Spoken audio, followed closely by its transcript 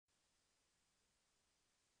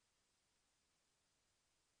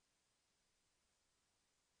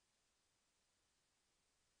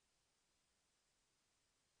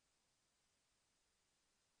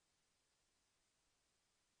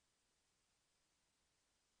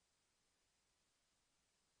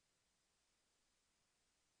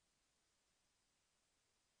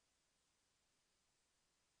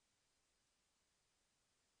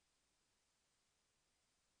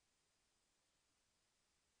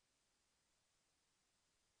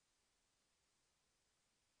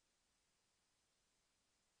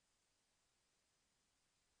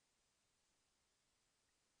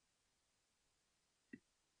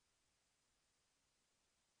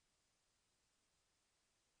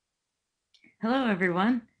Hello,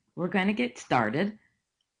 everyone. We're going to get started.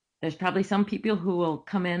 There's probably some people who will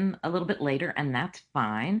come in a little bit later, and that's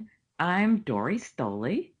fine. I'm Dorie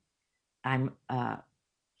Stolley. I'm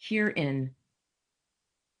here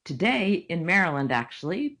today in Maryland,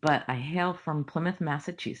 actually, but I hail from Plymouth,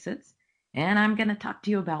 Massachusetts, and I'm going to talk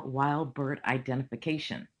to you about wild bird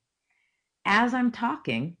identification. As I'm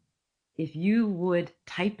talking, if you would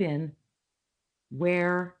type in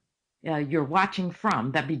where you're watching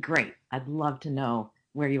from, that'd be great. I'd love to know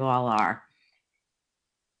where you all are.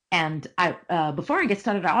 And before I get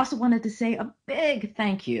started, I also wanted to say a big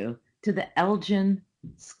thank you to the Elgin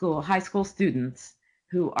high school students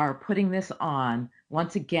who are putting this on.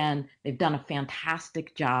 Once again, they've done a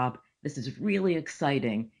fantastic job. This is really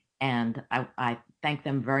exciting, and I thank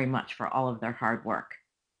them very much for all of their hard work.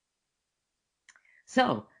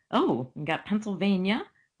 So, we've got Pennsylvania,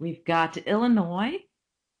 we've got Illinois.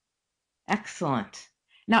 Excellent.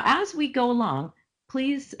 Now, as we go along,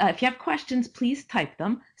 please, if you have questions, please type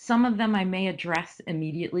them. Some of them I may address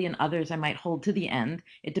immediately, and others I might hold to the end.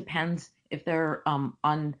 It depends if they're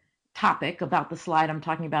on topic about the slide I'm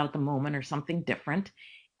talking about at the moment or something different.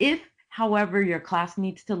 If, however, your class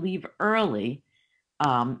needs to leave early,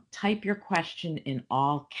 type your question in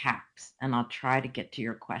all caps, and I'll try to get to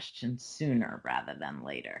your question sooner rather than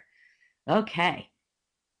later. Okay,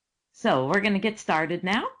 so we're going to get started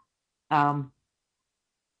now. Um,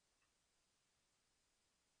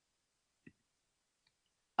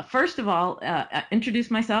 First of all, introduce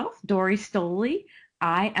myself, Dorie Stolley.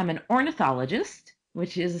 I am an ornithologist,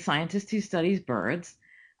 which is a scientist who studies birds.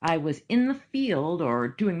 I was in the field or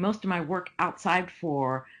doing most of my work outside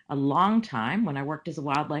for a long time when I worked as a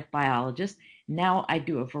wildlife biologist. Now I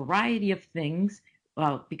do a variety of things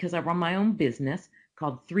because I run my own business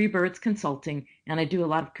called Three Birds Consulting, and I do a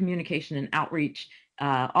lot of communication and outreach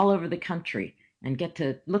all over the country and get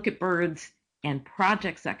to look at birds and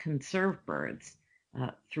projects that conserve birds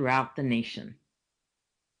throughout the nation.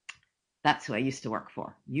 That's who I used to work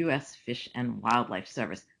for, U.S. Fish and Wildlife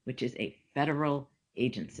Service, which is a federal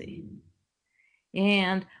agency.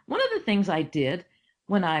 And one of the things I did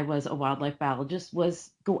when I was a wildlife biologist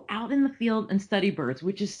was go out in the field and study birds,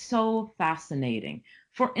 which is so fascinating.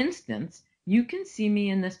 For instance, you can see me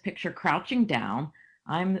in this picture crouching down.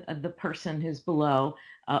 I'm the person who's below.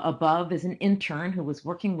 Above is an intern who was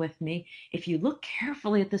working with me. If you look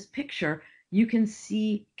carefully at this picture, you can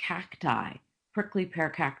see cacti, prickly pear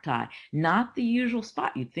cacti, not the usual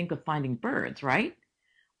spot you'd think of finding birds, right?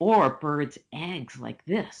 Or birds' eggs like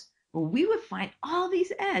this. Well, we would find all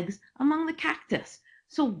these eggs among the cactus.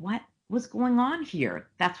 So what was going on here?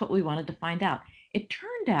 That's what we wanted to find out. It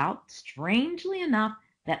turned out, strangely enough,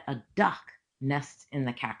 that a duck nests in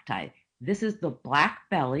the cacti. This is the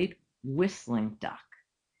black-bellied whistling duck.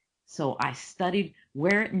 So I studied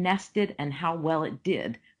where it nested and how well it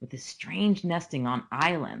did with this strange nesting on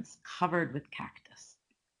islands covered with cactus.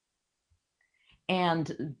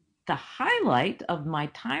 And the highlight of my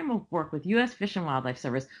time of work with U.S. Fish and Wildlife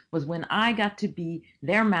Service was when I got to be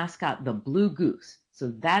their mascot, the blue goose.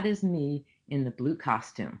 So that is me in the blue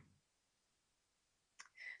costume.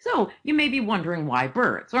 So you may be wondering why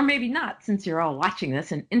birds, or maybe not, since you're all watching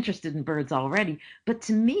this and interested in birds already. But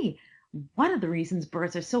to me, one of the reasons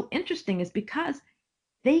birds are so interesting is because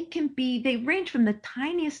they range from the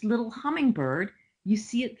tiniest little hummingbird, you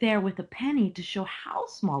see it there with a penny to show how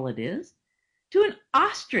small it is, to an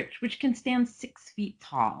ostrich, which can stand 6 feet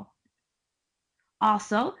tall.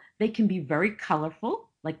 Also, they can be very colorful,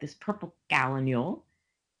 like this purple gallinule,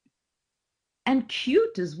 and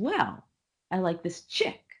cute as well. I like this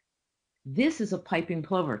chick. This is a piping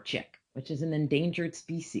plover chick, which is an endangered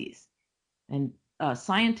species. And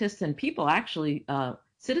scientists and people, actually,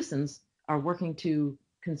 citizens, are working to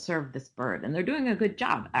conserve this bird. And they're doing a good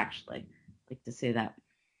job, actually. I like to say that.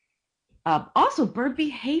 Also, bird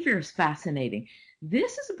behavior is fascinating.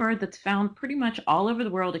 This is a bird that's found pretty much all over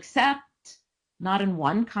the world, except not in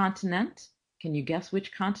one continent. Can you guess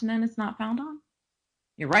which continent it's not found on?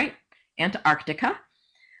 You're right, Antarctica.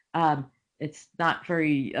 Um, it's not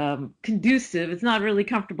very conducive. It's not a really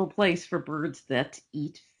comfortable place for birds that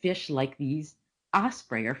eat fish like these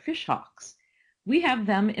osprey or fish hawks. We have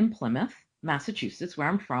them in Plymouth, Massachusetts, where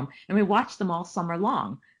I'm from, and we watch them all summer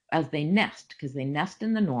long as they nest, because they nest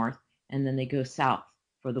in the north and then they go south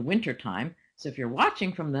for the winter time. So if you're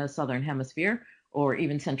watching from the southern hemisphere or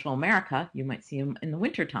even Central America, you might see them in the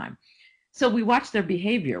winter time. So we watch their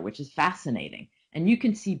behavior, which is fascinating. And you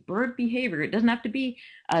can see bird behavior. It doesn't have to be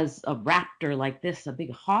as a raptor like this, a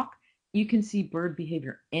big hawk. You can see bird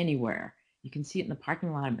behavior anywhere. You can see it in the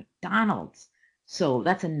parking lot of McDonald's. So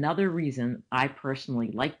that's another reason I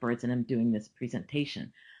personally like birds and I'm doing this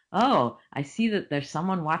presentation. Oh, I see that there's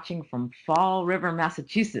someone watching from Fall River,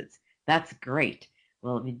 Massachusetts. That's great.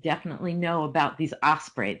 Well, you definitely know about these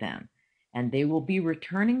osprey then, and they will be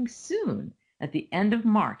returning soon. At the end of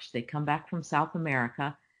March, they come back from South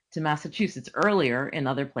America to Massachusetts. Earlier in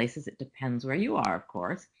other places. It depends where you are, of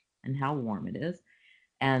course, and how warm it is.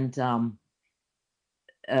 And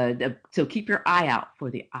so keep your eye out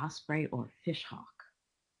for the osprey or fishhawk.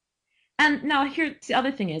 And now here's the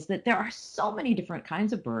other thing is that there are so many different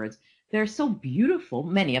kinds of birds. They're so beautiful,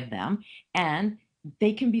 many of them, and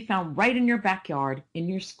they can be found right in your backyard, in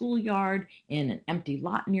your schoolyard, in an empty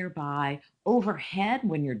lot nearby, overhead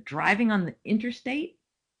when you're driving on the interstate.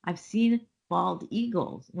 I've seen bald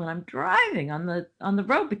eagles when I'm driving on the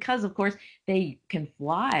road because of course they can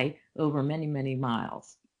fly over many, many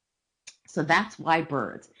miles. So that's why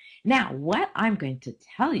birds. Now, what I'm going to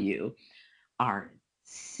tell you are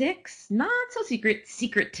 6 not so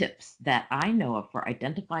secret tips that I know of for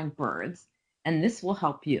identifying birds, and this will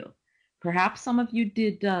help you. Perhaps some of you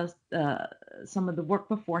did some of the work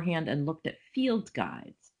beforehand and looked at field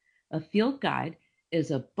guides. A field guide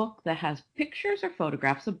is a book that has pictures or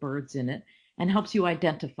photographs of birds in it and helps you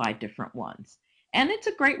identify different ones. And it's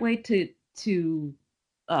a great way to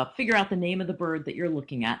figure out the name of the bird that you're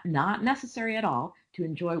looking at. Not necessary at all to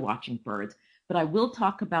enjoy watching birds, but I will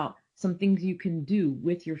talk about some things you can do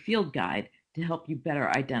with your field guide to help you better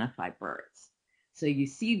identify birds. So you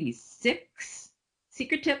see these 6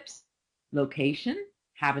 secret tips: location,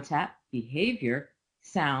 habitat, behavior,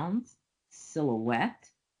 sounds, silhouette,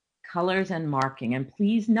 colors, and marking. And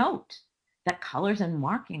please note that colors and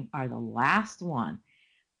marking are the last one.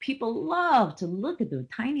 People love to look at the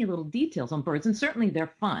tiny little details on birds, and certainly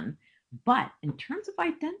they're fun. But in terms of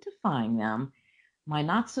identifying them, my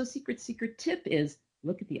not so secret tip is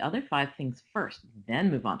look at the other 5 things first, then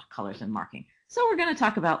move on to colors and marking. So we're going to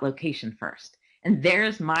talk about location first. And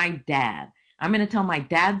there's my dad. I'm going to tell my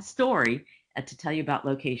dad's story to tell you about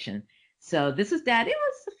location. So this is Dad. It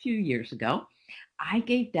was a few years ago. I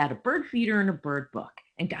gave Dad a bird feeder and a bird book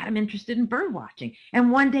and got him interested in bird watching.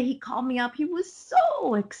 And one day he called me up. He was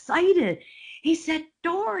so excited. He said,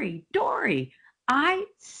 Dorie, I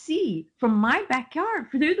see from my backyard,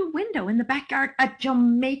 through the window in the backyard, a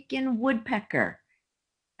Jamaican woodpecker.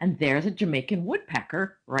 And there's a Jamaican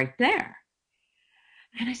woodpecker right there.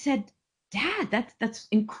 And I said, Dad, that's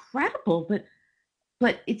incredible,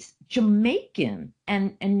 but it's Jamaican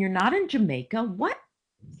and you're not in Jamaica. What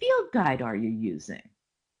field guide are you using?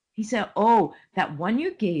 He said, oh, that one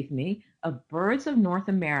you gave me of Birds of North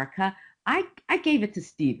America, I gave it to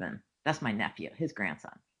Stephen. That's my nephew, his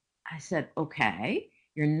grandson. I said, okay,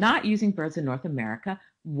 you're not using Birds of North America.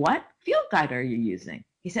 What field guide are you using?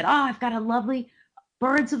 He said, oh, I've got a lovely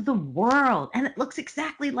Birds of the World, and it looks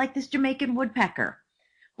exactly like this Jamaican woodpecker.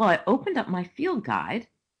 Well, I opened up my field guide,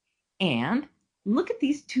 and look at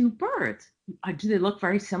these 2 birds. Do they look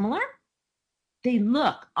very similar? They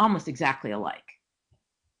look almost exactly alike.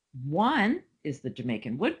 One is the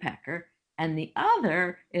Jamaican woodpecker, and the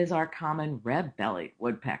other is our common red-bellied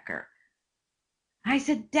woodpecker. I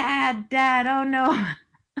said, Dad, oh no.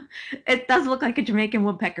 It does look like a Jamaican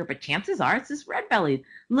woodpecker, but chances are it's this red-bellied.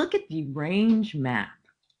 Look at the range map.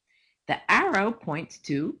 The arrow points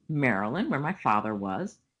to Maryland, where my father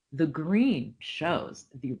was. The green shows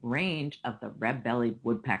the range of the red-bellied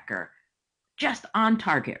woodpecker. Just on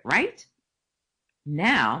target, right?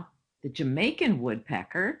 Now, the Jamaican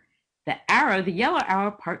woodpecker, the yellow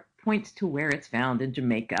arrow points to where it's found in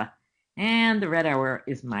Jamaica, and the red arrow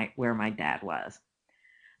is where my dad was.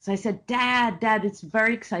 So I said, Dad, it's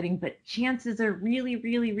very exciting, but chances are really,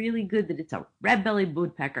 really, really good that it's a red-bellied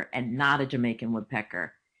woodpecker and not a Jamaican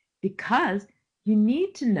woodpecker, because you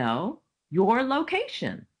need to know your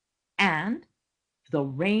location and the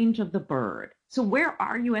range of the bird. So where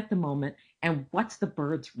are you at the moment, and what's the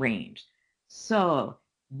bird's range? So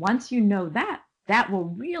once you know that, that will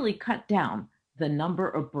really cut down the number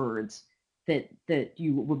of birds that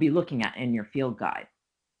you will be looking at in your field guide.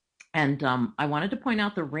 And I wanted to point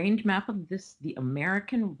out the range map of the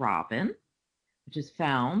American robin, which is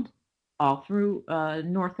found all through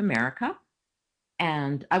North America.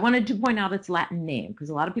 And I wanted to point out its Latin name, because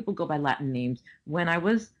a lot of people go by Latin names. When I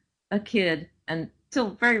was a kid, and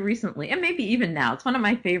till very recently, and maybe even now, it's one of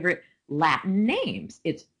my favorite Latin names.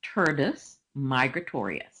 It's Turdus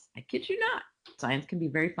migratorius. I kid you not. Science can be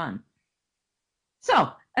very fun.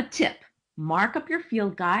 So, a tip. Mark up your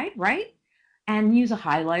field guide, right? And use a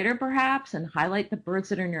highlighter perhaps and highlight the birds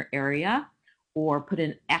that are in your area, or put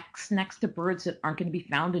an X next to birds that aren't going to be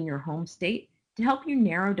found in your home state to help you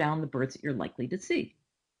narrow down the birds that you're likely to see.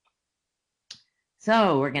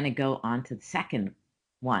 So we're going to go on to the second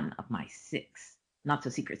one of my 6 not so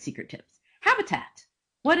secret tips. Habitat.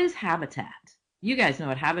 What is habitat? You guys know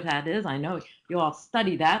what habitat is. I know you all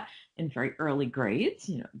study that in very early grades,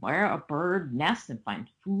 where a bird nests and finds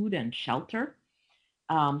food and shelter.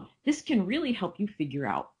 This can really help you figure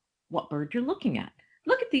out what bird you're looking at.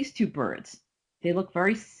 Look at these two birds. They look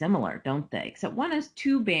very similar, don't they? Except one has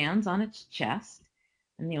two bands on its chest,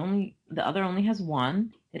 and the other only has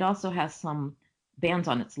one. It also has some bands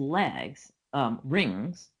on its legs,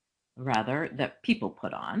 rings, rather, that people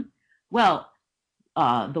put on. Well,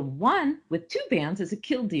 the one with two bands is a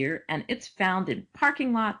killdeer, and it's found in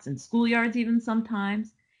parking lots and schoolyards even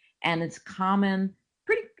sometimes, and it's common,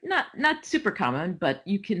 pretty not super common, but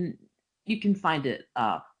you can find it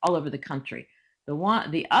all over the country.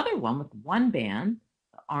 The other one with one band,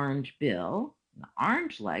 the orange bill, the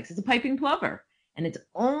orange legs, is a piping plover, and it's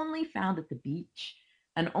only found at the beach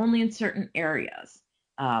and only in certain areas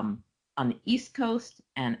on the East Coast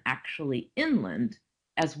and actually inland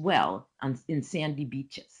as well in sandy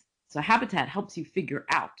beaches. So habitat helps you figure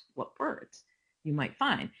out what birds you might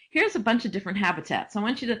find. Here's a bunch of different habitats. I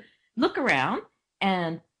want you to look around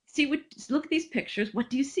and look at these pictures. What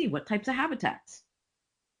do you see? What types of habitats?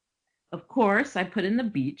 Of course, I put in the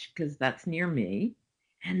beach because that's near me.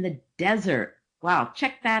 And the desert. Wow,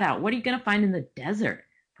 check that out. What are you going to find in the desert?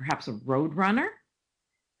 Perhaps a roadrunner?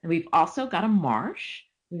 And we've also got a marsh.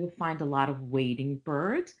 We will find a lot of wading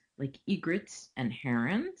birds like egrets and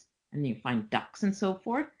herons, and you find ducks and so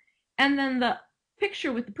forth. And then the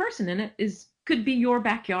picture with the person in it could be your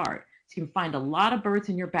backyard. So you can find a lot of birds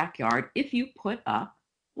in your backyard if you put up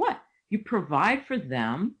what? You provide for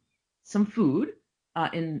them some food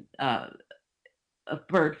in a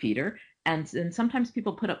bird feeder, and sometimes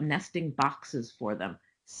people put up nesting boxes for them.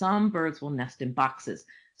 Some birds will nest in boxes.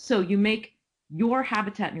 So you make your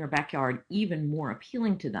habitat in your backyard even more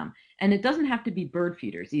appealing to them. And it doesn't have to be bird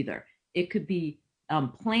feeders either. It could be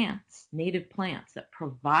plants, native plants that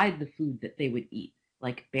provide the food that they would eat,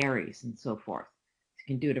 like berries and so forth. You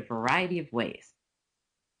can do it a variety of ways.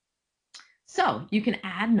 So you can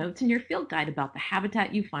add notes in your field guide about the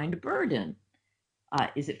habitat you find a bird in.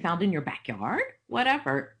 Is it found in your backyard?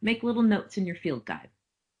 Whatever, make little notes in your field guide.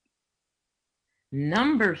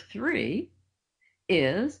 Number 3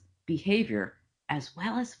 is behavior as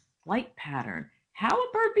well as flight pattern. How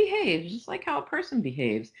a bird behaves, just like how a person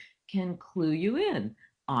behaves, can clue you in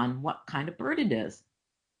on what kind of bird it is.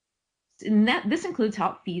 And this includes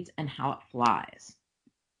how it feeds and how it flies.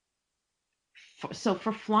 So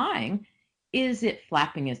for flying, is it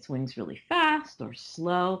flapping its wings really fast or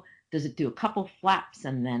slow? Does it do a couple flaps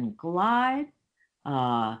and then glide?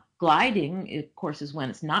 Gliding, of course, is when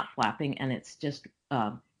it's not flapping and it's just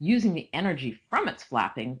using the energy from its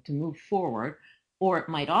flapping to move forward, or it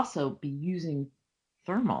might also be using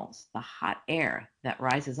thermals, the hot air that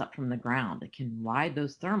rises up from the ground. It can ride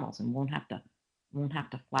those thermals and won't have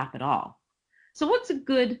to flap at all. So what's a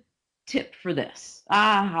good tip for this?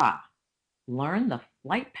 Learn the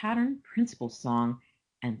flight pattern principle song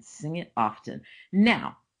and sing it often.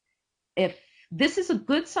 Now, if this is a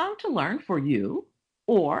good song to learn for you,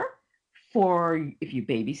 or if you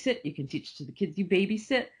babysit, you can teach it to the kids you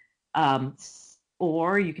babysit,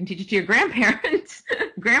 or you can teach it to your grandparents.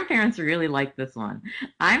 Grandparents really like this one.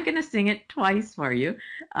 I'm going to sing it twice for you.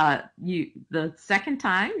 The second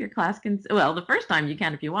time your class can, well, the first time you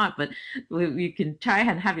can if you want, but you can try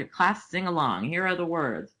and have your class sing along. Here are the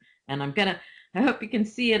words. And I hope you can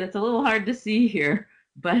see it. It's a little hard to see here,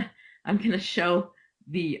 but I'm going to show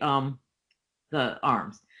the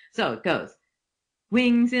arms. So it goes.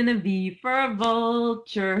 Wings in a V for a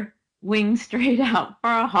vulture, wings straight out for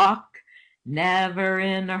a hawk, never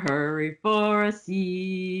in a hurry for a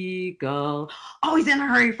seagull, always in a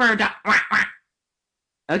hurry for a duck.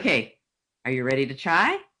 Okay, are you ready to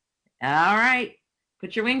try? All right,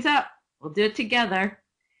 put your wings up. We'll do it together.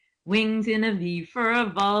 Wings in a V for a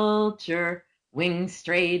vulture, wings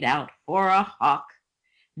straight out for a hawk,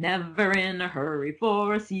 never in a hurry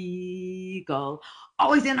for a seagull,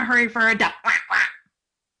 always in a hurry for a duck.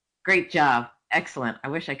 Great job. Excellent. I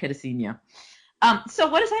wish I could have seen you. So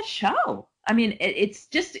what does that show? I mean,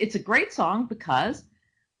 it's a great song because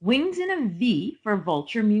wings in a V for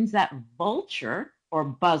vulture means that vulture, or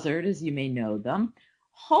buzzard as you may know them,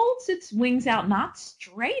 holds its wings out, not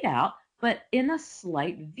straight out, but in a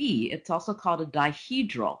slight V. It's also called a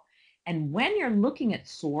dihedral. And when you're looking at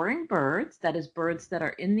soaring birds, that is birds that are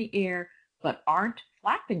in the air but aren't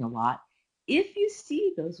flapping a lot, if you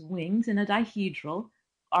see those wings in a dihedral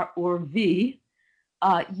or V,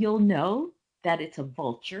 you'll know that it's a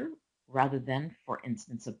vulture rather than, for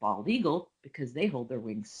instance, a bald eagle, because they hold their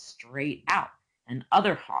wings straight out, and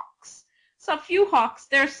other hawks. So a few hawks,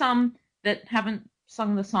 there's some that haven't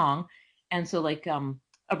sung the song, and so like a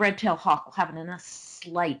red-tailed hawk will have it in a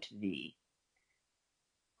slight V.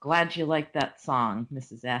 Glad you like that song,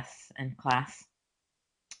 Mrs. S and class.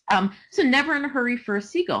 So never in a hurry for a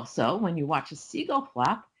seagull. So when you watch a seagull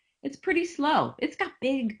flap, it's pretty slow. It's got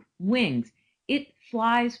big wings. It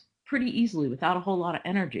flies pretty easily without a whole lot of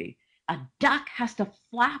energy. A duck has to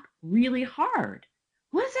flap really hard.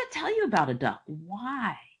 What does that tell you about a duck?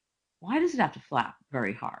 Why? Why does it have to flap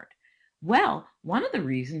very hard? Well, one of the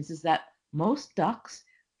reasons is that most ducks,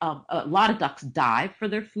 a lot of ducks dive for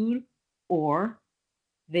their food, or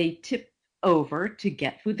they tip over to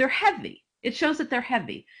get food. They're heavy. It shows that they're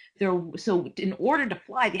heavy. So in order to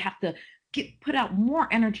fly, they have to put out more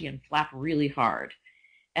energy and flap really hard.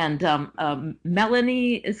 And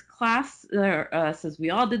Melanie's class says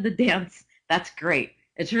we all did the dance. That's great.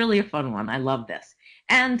 It's really a fun one. I love this.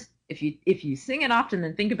 And if you sing it often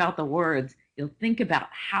and think about the words, you'll think about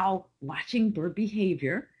how watching bird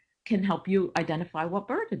behavior can help you identify what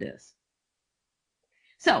bird it is.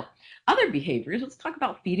 So other behaviors, let's talk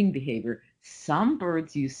about feeding behavior. Some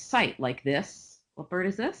birds use sight like this. What bird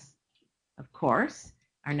is this? Of course,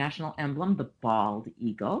 our national emblem, the bald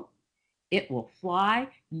eagle. It will fly,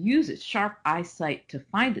 use its sharp eyesight to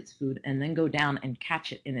find its food, and then go down and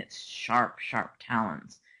catch it in its sharp, sharp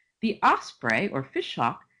talons. The osprey, or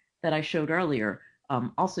fishhawk, that I showed earlier,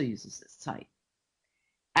 also uses its sight.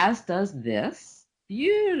 As does this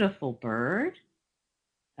beautiful bird,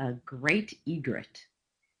 a great egret.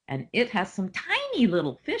 And it has some tiny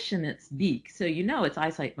little fish in its beak, so you know its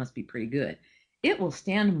eyesight must be pretty good. It will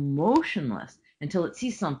stand motionless until it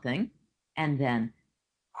sees something, and then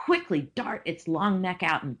quickly dart its long neck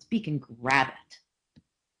out in its beak and grab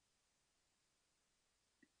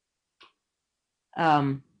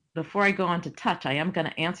it. Before I go on to touch, I am going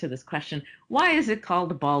to answer this question. Why is it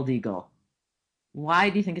called a bald eagle? Why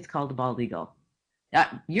do you think it's called a bald eagle?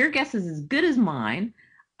 Your guess is as good as mine.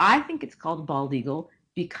 I think it's called a bald eagle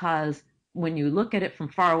because when you look at it from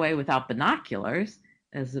far away without binoculars,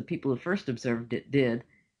 as the people who first observed it did,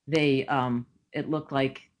 it looked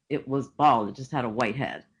like it was bald. It just had a white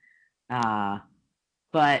head.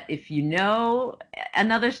 But if you know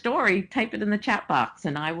another story, type it in the chat box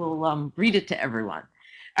and I will read it to everyone.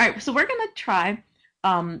 All right, so we're going to try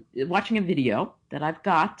watching a video that I've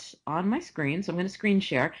got on my screen. So I'm going to screen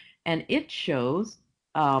share, and it shows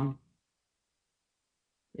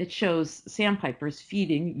sandpipers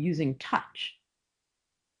feeding using touch.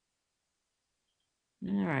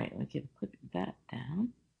 All right, we can put that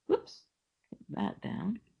down. Whoops, put that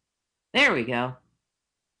down. There we go.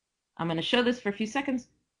 I'm going to show this for a few seconds.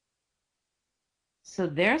 So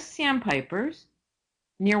there's sandpipers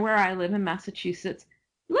near where I live in Massachusetts.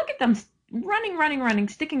 Look at them running,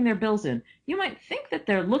 sticking their bills in. You might think that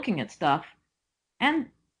they're looking at stuff, and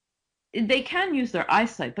they can use their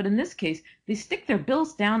eyesight, but in this case, they stick their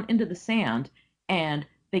bills down into the sand, and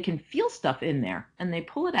they can feel stuff in there, and they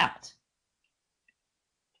pull it out.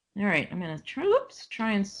 All right, I'm going to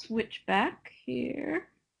try and switch back here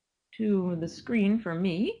to the screen for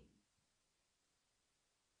me.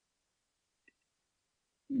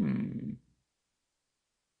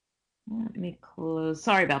 Let me close.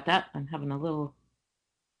 Sorry about that. I'm having a little...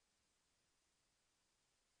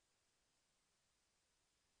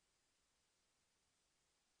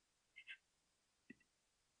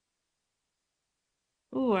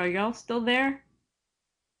 Ooh, are y'all still there?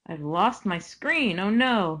 I've lost my screen. Oh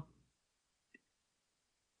no.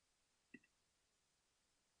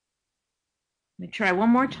 Let me try one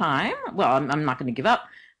more time. Well, I'm not going to give up,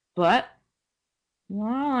 but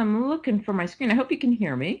while I'm looking for my screen, I hope you can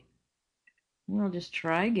hear me. We'll just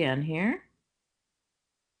try again here.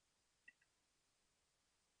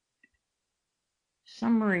 For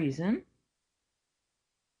some reason.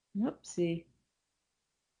 Oopsie.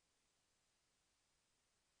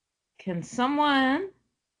 Can someone...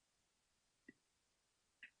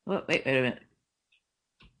 Oh, wait a minute.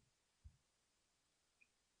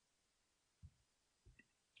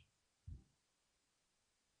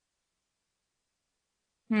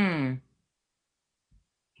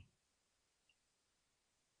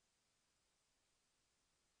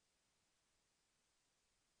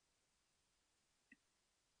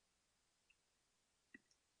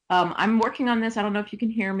 I'm working on this. I don't know if you can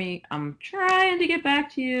hear me. I'm trying to get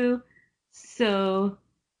back to you. So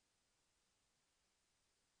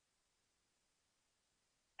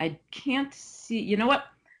I can't see. You know what?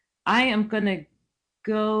 I am going to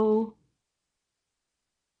go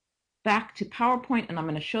back to PowerPoint and I'm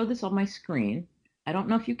going to show this on my screen. I don't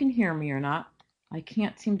know if you can hear me or not. I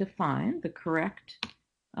can't seem to find the correct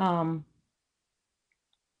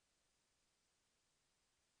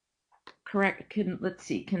correct. Let's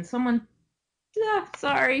see. Can someone?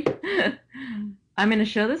 Sorry. I'm going to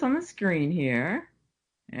show this on the screen here.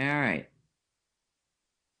 All right.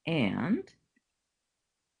 And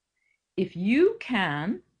if you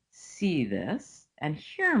can see this and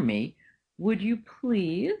hear me, would you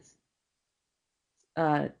please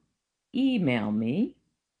email me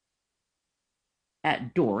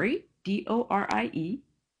at Dorie, Dorie,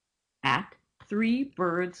 at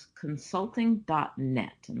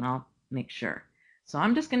 3birdsconsulting.net, and I'll make sure. So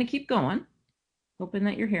I'm just going to keep going, hoping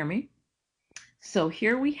that you hear me. So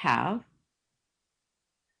here we have.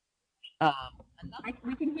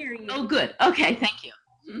 We can hear you. Oh, good. Okay, thank you.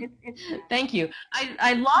 Thank you.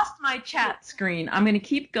 I lost my chat screen. I'm going to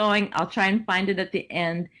keep going. I'll try and find it at the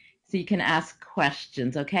end so you can ask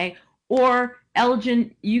questions, okay? Or,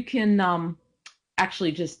 Elgin, you can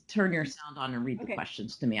actually just turn your sound on and read the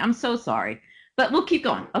questions to me. I'm so sorry. But we'll keep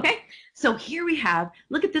going, okay? So here we have,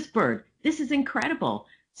 look at this bird. This is incredible.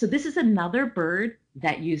 So this is another bird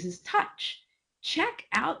that uses touch. Check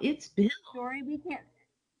out its bill. Dorie, we can't.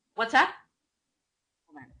 What's that?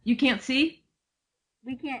 Hold on. You can't see?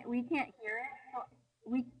 We can't hear it. So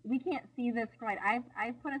we can't see the slide.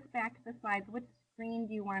 I've put us back to the slides. Which screen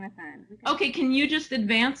do you want us on? Okay, can you just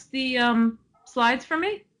advance the slides for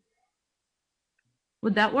me?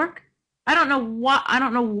 Would that work? I don't know what. I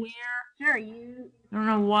don't know where. Sure, you. I don't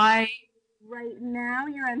know why. Right now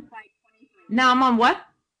you're on slide 23. Now I'm on what?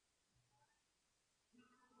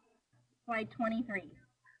 Slide 23.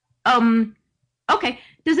 Okay.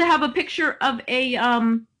 Does it have a picture of a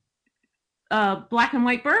black and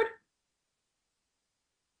white bird?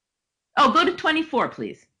 Oh, go to 24,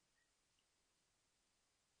 please.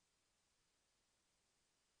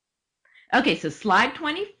 Okay, so slide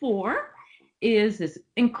 24 is this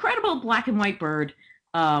incredible black and white bird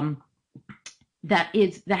that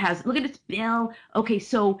has, look at its bill. Okay,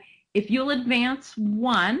 so if you'll advance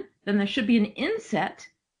one, then there should be an inset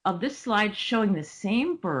of this slide showing the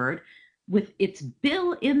same bird with its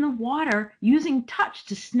bill in the water using touch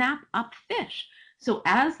to snap up fish. So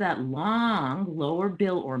as that long lower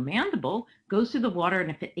bill or mandible goes through the water, and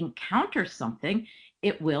if it encounters something,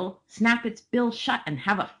 it will snap its bill shut and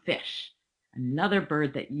have a fish. Another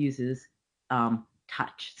bird that uses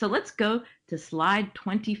touch. So let's go to slide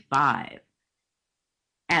 25.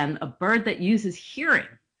 And a bird that uses hearing.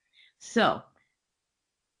 So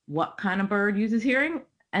what kind of bird uses hearing?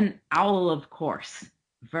 An owl, of course.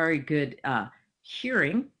 Very good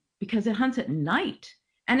hearing because it hunts at night.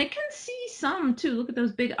 And it can see some too. Look at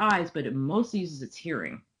those big eyes, but it mostly uses its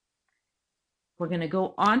hearing. We're going to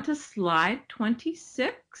go on to slide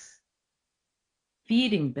 26.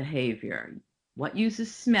 Feeding behavior. What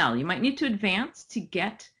uses smell? You might need to advance to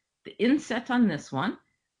get the inset on this one,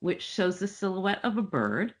 which shows the silhouette of a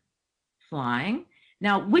bird flying.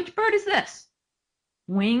 Now, which bird is this?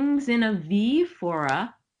 Wings in a V for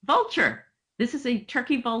a vulture. This is a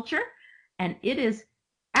turkey vulture, and it is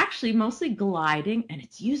actually mostly gliding, and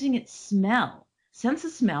it's using its smell, sense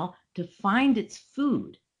of smell, to find its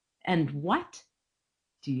food. And what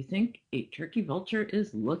do you think a turkey vulture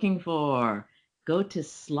is looking for? Go to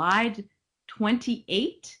slide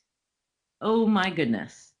 28. Oh my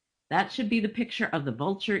goodness. That should be the picture of the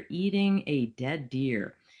vulture eating a dead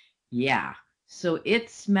deer. Yeah, so it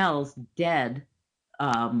smells dead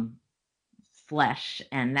flesh,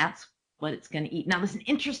 and that's what it's going to eat. Now, there's an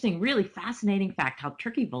interesting, really fascinating fact how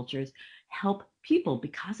turkey vultures help people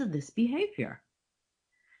because of this behavior.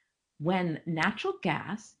 When natural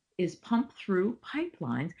gas is pumped through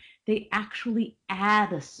pipelines, they actually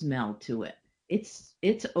add a smell to it. It's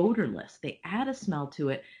odorless. They add a smell to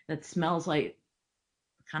it that smells like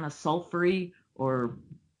kind of sulfury or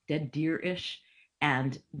dead deer-ish.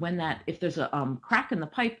 And if there's a crack in the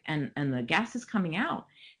pipe and the gas is coming out,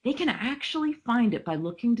 they can actually find it by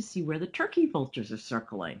looking to see where the turkey vultures are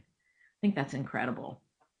circling. I think that's incredible.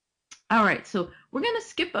 All right, so we're going to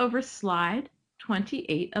skip over slide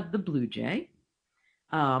 28 of the blue jay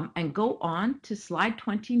and go on to slide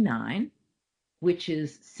 29, which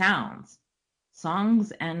is sounds,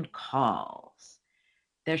 songs and calls.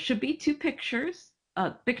 There should be two pictures,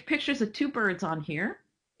 big pictures of two birds on here.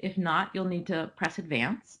 If not, you'll need to press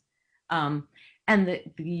advance. And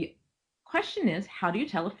the question is, how do you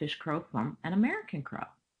tell a fish crow from an American crow?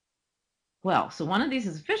 Well, so one of these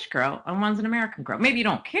is a fish crow and one's an American crow. Maybe you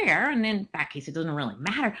don't care, and in that case, it doesn't really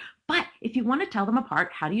matter. But if you want to tell them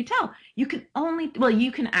apart, how do you tell? You can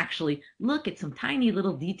actually look at some tiny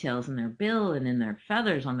little details in their bill and in their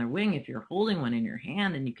feathers on their wing if you're holding one in your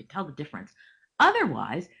hand, and you can tell the difference.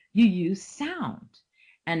 Otherwise, you use sound.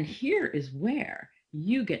 And here is where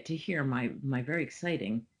you get to hear my very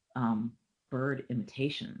exciting bird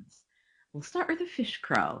imitations. We'll start with a fish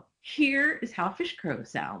crow. Here is how a fish crow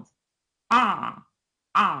sounds. Ah,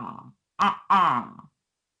 ah, ah, ah.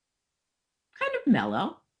 Kind of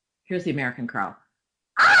mellow. Here's the American crow.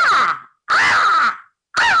 Ah, ah,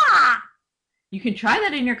 ah. You can try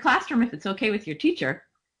that in your classroom if it's okay with your teacher.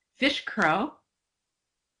 Fish crow.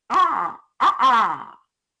 Ah, ah, ah,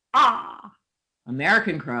 ah.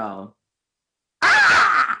 American crow.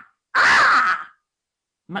 Ah, ah.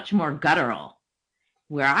 Much more guttural.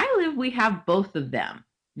 Where I live, we have both of them.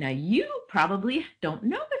 Now, you probably don't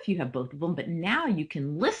know if you have both of them, but now you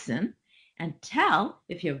can listen and tell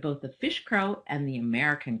if you have both the fish crow and the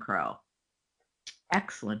American crow.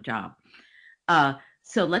 Excellent job.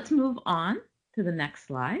 So let's move on to the next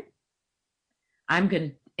slide. I'm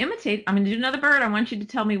going to do another bird. I want you to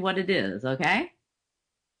tell me what it is, okay?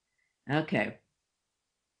 Okay.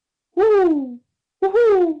 Woo, woo,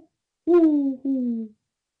 woo, woo, woo,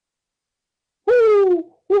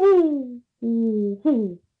 woo, woo,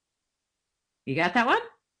 woo. You got that one?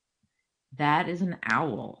 That is an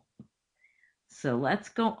owl. So let's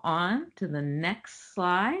go on to the next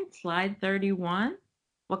slide, slide 31.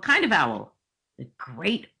 What kind of owl? The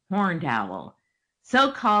great horned owl.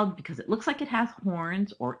 So called because it looks like it has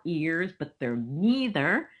horns or ears, but they're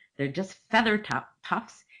neither. They're just feather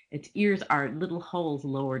tufts. Its ears are little holes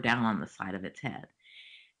lower down on the side of its head.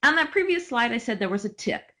 On that previous slide, I said there was a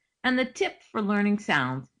tip. And the tip for learning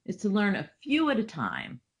sounds is to learn a few at a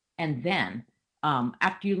time. And then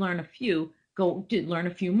after you learn a few, go to learn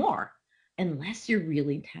a few more, unless you're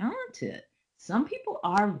really talented. Some people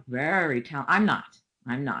are very talented.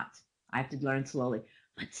 I'm not. I have to learn slowly.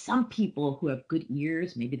 But some people who have good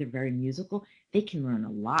ears, maybe they're very musical, they can learn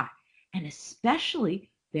a lot. And especially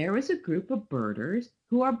there is a group of birders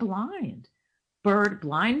who are blind.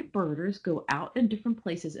 Blind birders go out in different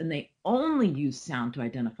places and they only use sound to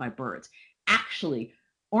identify birds. Actually,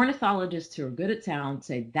 ornithologists who are good at sound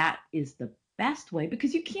say that is the best way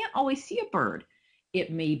because you can't always see a bird.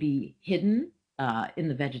 It may be hidden in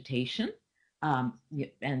the vegetation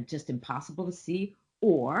and just impossible to see,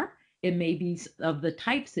 or it may be of the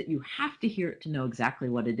types that you have to hear it to know exactly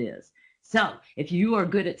what it is. So if you are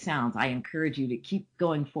good at sounds, I encourage you to keep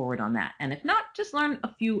going forward on that. And if not, just learn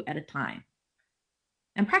a few at a time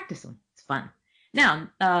and practice them. It's fun. Now,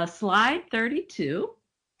 slide 32.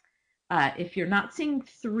 If you're not seeing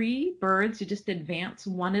three birds, you just advance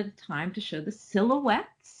one at a time to show the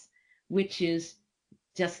silhouettes, which is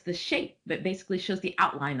just the shape, but basically shows the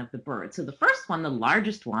outline of the bird. So the first one, the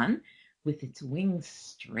largest one, with its wings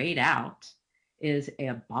straight out, is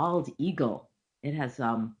a bald eagle. It has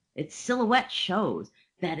its silhouette shows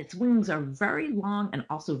that its wings are very long and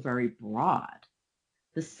also very broad.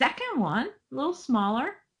 The second one, a little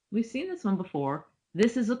smaller, we've seen this one before.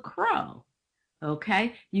 This is a crow.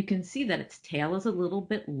 Okay, you can see that its tail is a little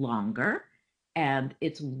bit longer and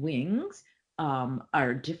its wings are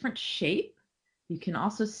a different shape. You can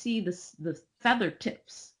also see the feather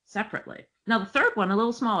tips separately. Now the third one, a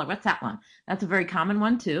little smaller, what's that one? That's a very common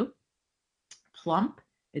one too. Plump,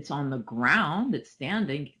 it's on the ground, it's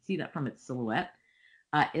standing. You can see that from its silhouette.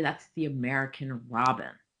 That's the American robin.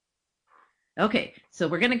 Okay, so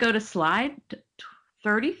we're going to go to slide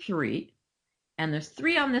 33. And there's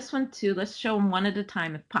three on this one too. Let's show them one at a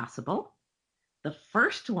time if possible. The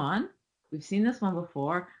first one, we've seen this one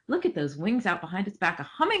before. Look at those wings out behind its back, a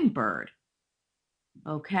hummingbird.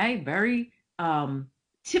 Okay, very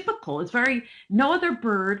typical. No other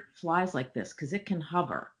bird flies like this because it can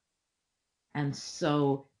hover. And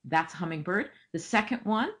so that's a hummingbird. The second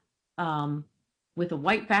one with a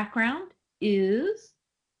white background is,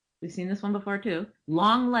 we've seen this one before too,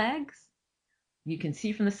 long legs. You can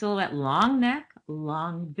see from the silhouette, long neck,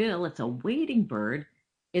 long bill. It's a wading bird.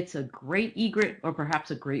 It's a great egret or perhaps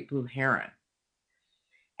a great blue heron.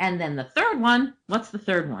 And then the third one, what's the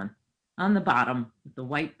third one? On the bottom, with the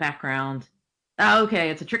white background. Okay,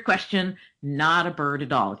 it's a trick question. Not a bird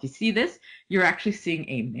at all. If you see this, you're actually seeing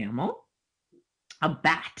a mammal, a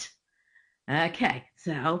bat. Okay,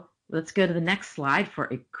 so let's go to the next slide for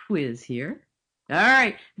a quiz here. All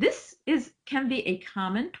right, this can be a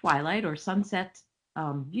common twilight or sunset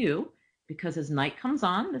view because as night comes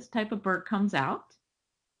on, this type of bird comes out.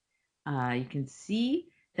 You can see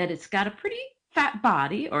that it's got a pretty fat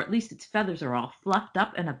body, or at least its feathers are all fluffed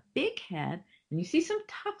up, and a big head, and you see some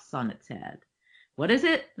tufts on its head. What is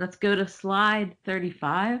it? Let's go to slide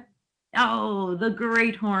 35. Oh, the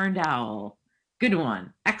great horned owl. Good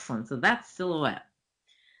one. Excellent. So that's silhouette.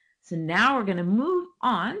 So now we're going to move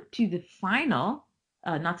on to the final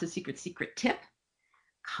not so secret tip,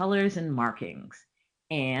 colors and markings.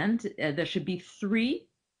 And there should be three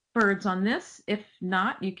birds on this. If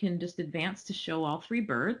not, you can just advance to show all three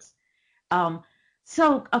birds. Um,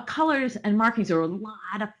 so colors and markings are a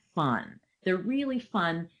lot of fun. They're really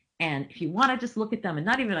fun. And if you want to just look at them and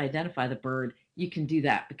not even identify the bird, you can do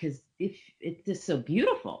that because if it's just so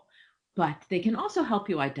beautiful. But they can also help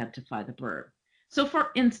you identify the bird. So,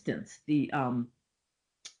 for instance, the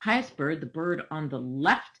highest bird, the bird on the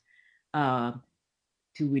left, uh,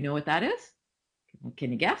 do we know what that is?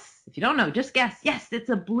 Can you guess? If you don't know, just guess. Yes, it's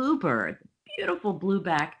a bluebird. Beautiful blue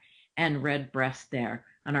back and red breast there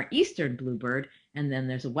on our eastern bluebird. And then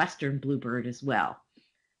there's a western bluebird as well.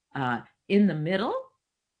 In the middle,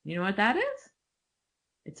 you know what that is?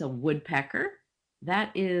 It's a woodpecker.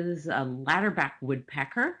 That is a ladderback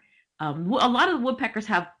woodpecker. A lot of the woodpeckers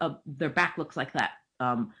have their back looks like that,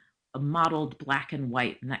 a mottled black and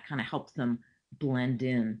white, and that kind of helps them blend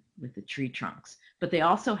in with the tree trunks. But they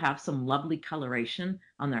also have some lovely coloration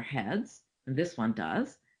on their heads, and this one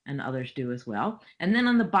does, and others do as well. And then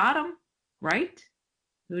on the bottom right,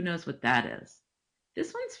 who knows what that is?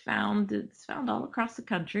 This one's found, it's found all across the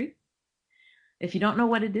country. If you don't know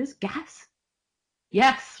what it is, guess.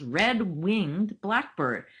 Yes, red-winged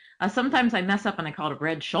blackbird. Sometimes I mess up and I call it a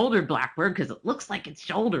red-shouldered blackbird because it looks like it's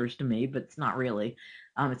shoulders to me, but it's not really.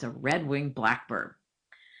 It's a red-winged blackbird.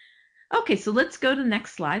 Okay, so let's go to the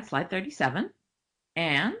next slide, slide 37.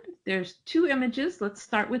 And there's two images. Let's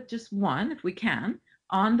start with just one, if we can.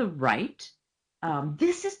 On the right,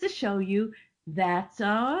 this is to show you that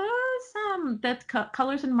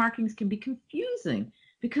colors and markings can be confusing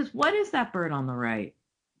because what is that bird on the right?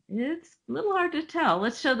 It's a little hard to tell.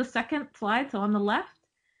 Let's show the second slide. So on the left,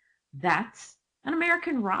 that's an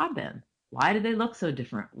American robin. Why do they look so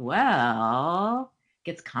different? Well, it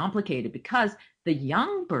gets complicated because the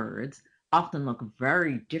young birds often look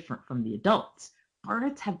very different from the adults.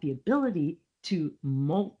 Birds have the ability to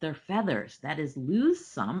molt their feathers, that is, lose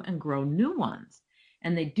some and grow new ones.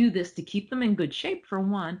 And they do this to keep them in good shape, for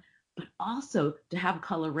one, but also to have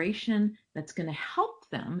coloration that's going to help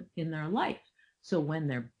them in their life. So when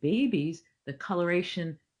they're babies, the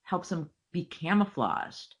coloration helps them be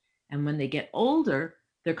camouflaged. And when they get older,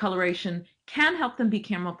 their coloration can help them be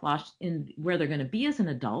camouflaged in where they're going to be as an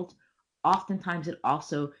adult. Oftentimes, it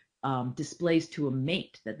also displays to a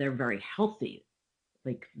mate that they're very healthy,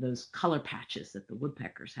 like those color patches that the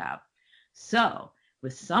woodpeckers have. So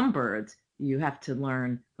with some birds, you have to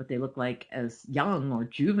learn what they look like as young or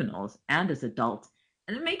juveniles and as adults,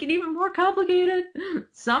 and it make it even more complicated.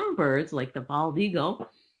 Some birds, like the bald eagle,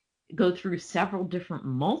 go through several different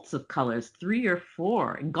molts of colors, 3 or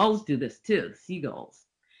 4, and gulls do this too, seagulls,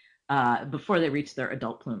 before they reach their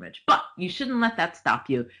adult plumage. But you shouldn't let that stop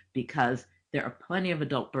you because there are plenty of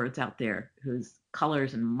adult birds out there whose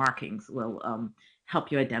colors and markings will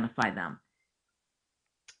help you identify them.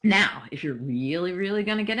 Now, if you're really, really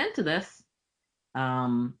going to get into this,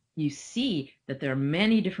 you see that there are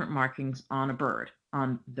many different markings on a bird,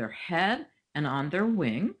 on their head and on their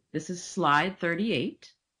wing. This is slide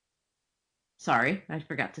 38. Sorry, I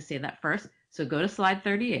forgot to say that first. So go to slide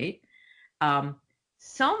 38.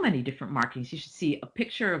 So many different markings. You should see a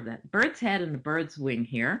picture of that bird's head and the bird's wing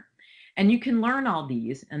here. And you can learn all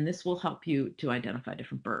these, and this will help you to identify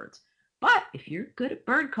different birds. But if you're good at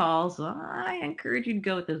bird calls, well, I encourage you to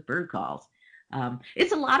go with those bird calls.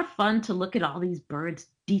 It's a lot of fun to look at all these birds'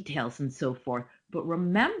 details and so forth. But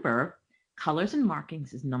remember, colors and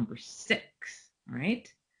markings is number 6, all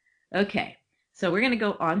right? Okay, so we're going to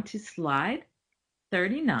go on to slide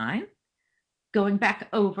 39. Going back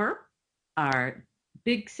over our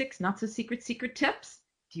big 6 not so secret tips.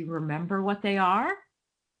 Do you remember what they are?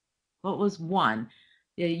 What was 1?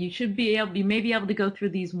 You may be able to go through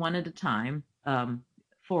these one at a time,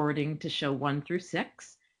 forwarding to show 1 through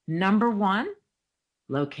 6. Number 1,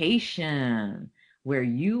 location, where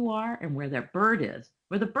you are and where that bird is.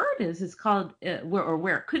 Where the bird is called,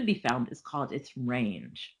 where it could be found is called its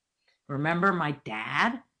range. Remember my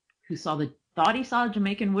dad who thought he saw a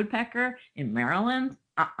Jamaican woodpecker in Maryland?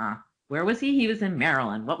 Where was he? He was in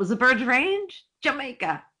Maryland. What was the bird's range?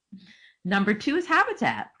 Jamaica. Number 2 is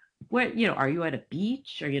habitat. Where, are you at a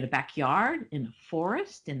beach? Are you in a backyard? In a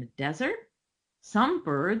forest? In a desert? Some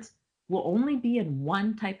birds will only be in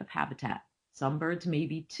one type of habitat. Some birds may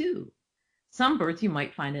be 2. Some birds you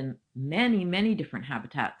might find in many, many different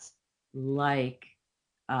habitats, like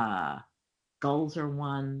gulls are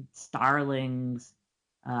one, starlings,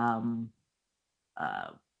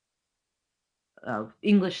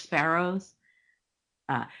 English sparrows.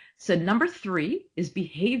 So number 3 is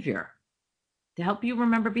behavior. To help you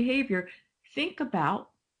remember behavior, think about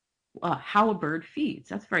how a bird feeds.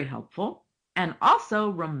 That's very helpful. And also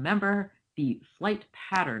remember the flight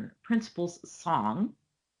pattern principles song,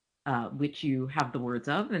 which you have the words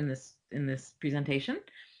of in this presentation.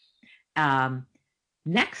 Um,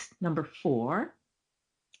 Next, number 4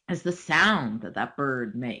 is the sound that that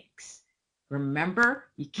bird makes. Remember,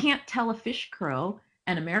 you can't tell a fish crow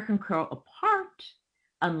and American crow apart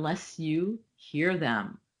unless you hear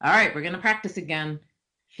them. All right, we're going to practice again.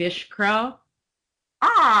 Fish crow,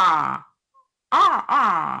 ah, ah,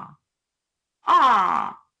 ah,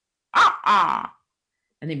 ah, ah, ah.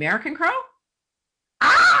 And the American crow,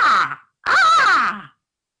 ah, ah.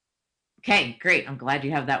 Okay, great. I'm glad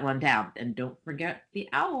you have that one down. And don't forget the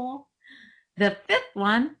owl. The 5th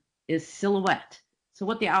one is silhouette. So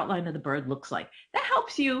what the outline of the bird looks like. That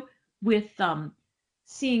helps you with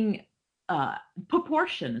seeing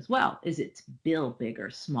proportion as well. Is its bill big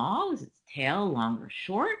or small? Is its tail long or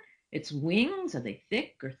short? Its wings, are they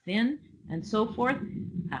thick or thin? And so forth.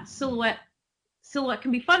 Silhouette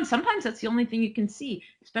can be fun. Sometimes that's the only thing you can see,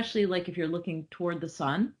 especially like if you're looking toward the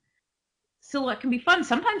sun. Silhouette can be fun.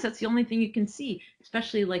 Sometimes that's the only thing you can see,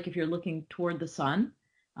 especially like if you're looking toward the sun.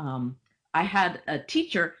 Um, I had a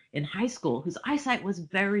teacher in high school whose eyesight was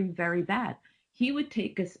very, very bad. He would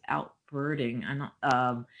take us out birding,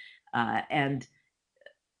 and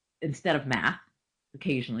instead of math,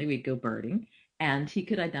 occasionally we'd go birding, and he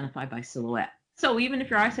could identify by silhouette. So even if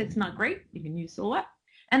your eyesight's not great, you can use silhouette.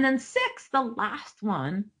 And then 6, the last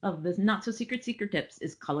one of the not so secret tips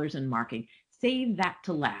is colors and marking. Save that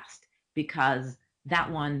to last because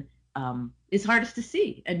that one is hardest to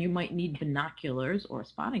see, and you might need binoculars or a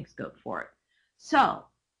spotting scope for it. So,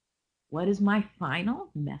 what is my final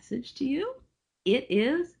message to you? It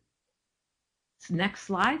is, next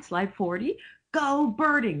slide, slide 40. Go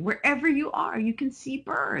birding wherever you are. You can see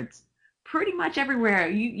birds pretty much everywhere.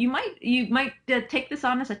 You might take this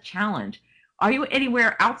on as a challenge. Are you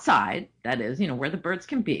anywhere outside, that is, where the birds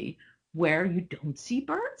can be, where you don't see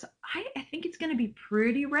birds? I think it's going to be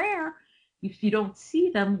pretty rare. If you don't see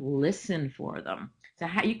them, listen for them. So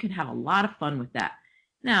you can have a lot of fun with that.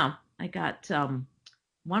 Now, I got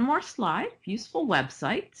one more slide, useful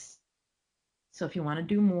websites. So if you want to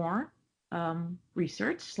do more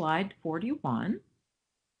research, slide 41.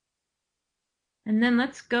 And then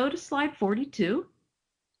let's go to slide 42.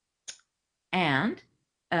 And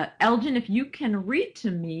Elgin, if you can read to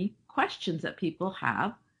me questions that people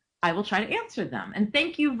have, I will try to answer them. And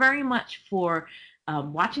thank you very much for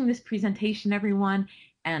watching this presentation, everyone.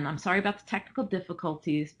 And I'm sorry about the technical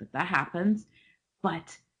difficulties, but that happens.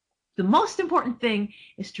 But the most important thing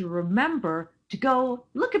is to remember to go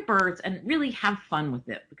look at birds and really have fun with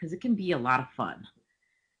it because it can be a lot of fun.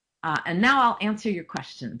 And now I'll answer your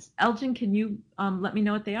questions. Elgin, can you let me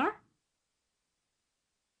know what they are?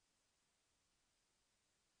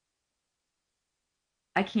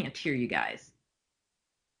 I can't hear you guys.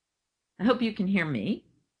 I hope you can hear me.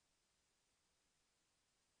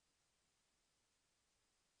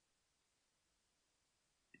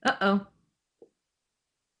 Uh-oh.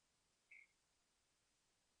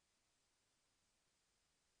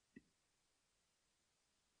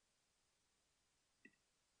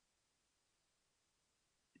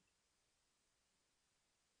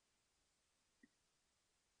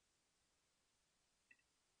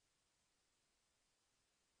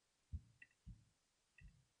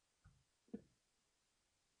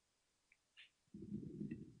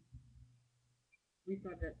 We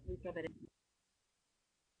saw that.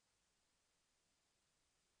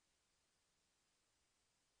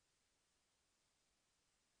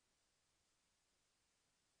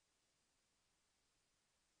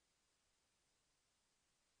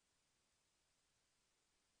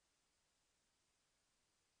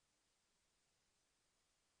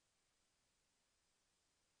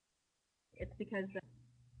 It's because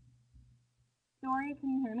Dorie, can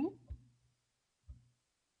you hear me?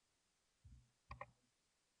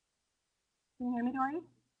 Can you hear me, Dorie?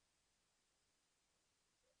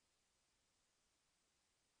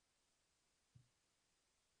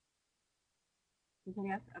 Can you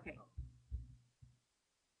hear us? Okay.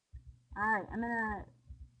 All right, I'm going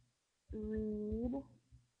to read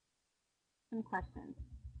some questions.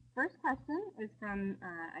 First question is from,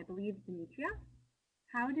 I believe, Demetria.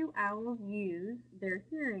 How do owls use their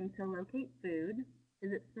hearing to locate food?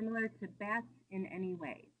 Is it similar to bats in any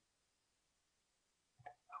way?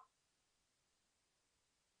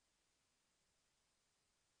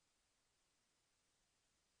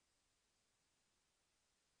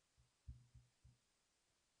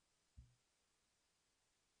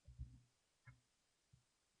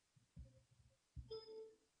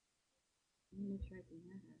 Let me make sure I can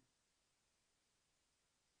hear her.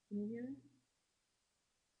 Can you hear her?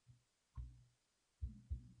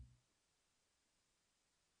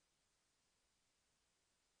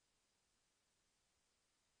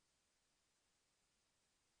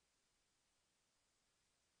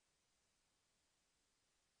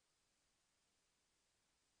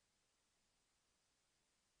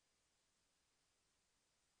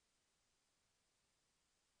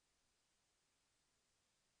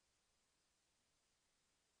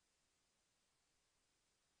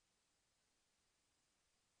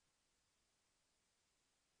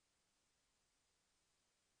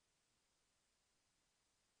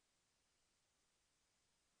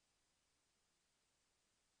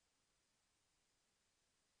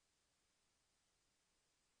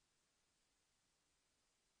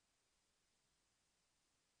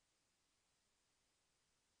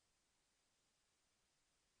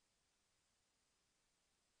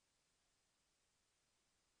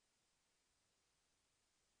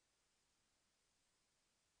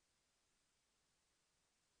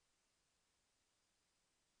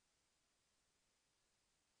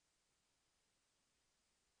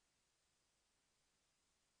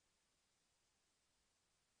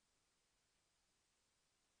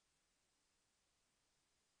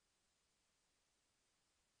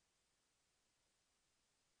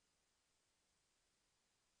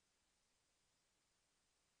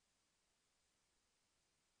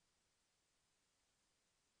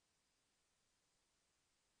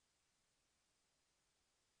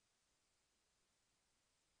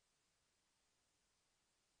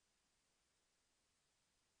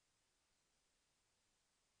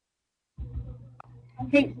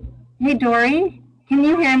 Hey, hey, Dorie, can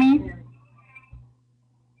you hear me?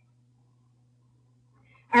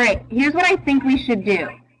 All right, here's what I think we should do.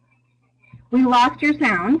 We lost your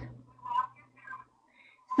sound.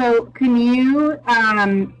 So can you,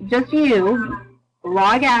 just you,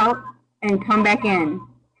 log out and come back in?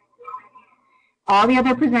 All the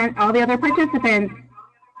other participants,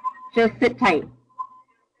 just sit tight.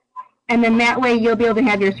 And then that way you'll be able to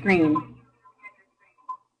have your screen.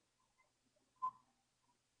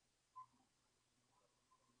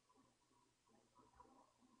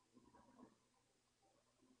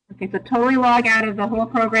 Okay, so totally log out of the whole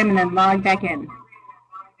program and then log back in.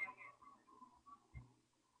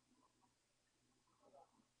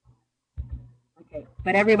 Okay,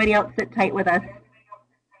 but everybody else sit tight with us.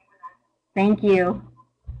 Thank you.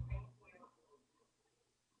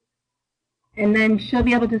 And then she'll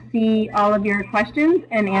be able to see all of your questions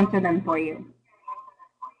and answer them for you.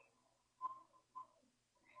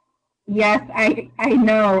 Yes, I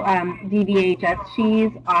know DVHS.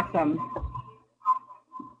 She's awesome.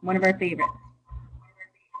 One of our favorites.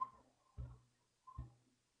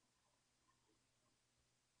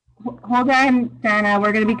 Hold on, Donna.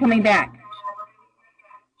 We're going to be coming back.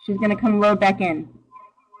 She's going to come load back in.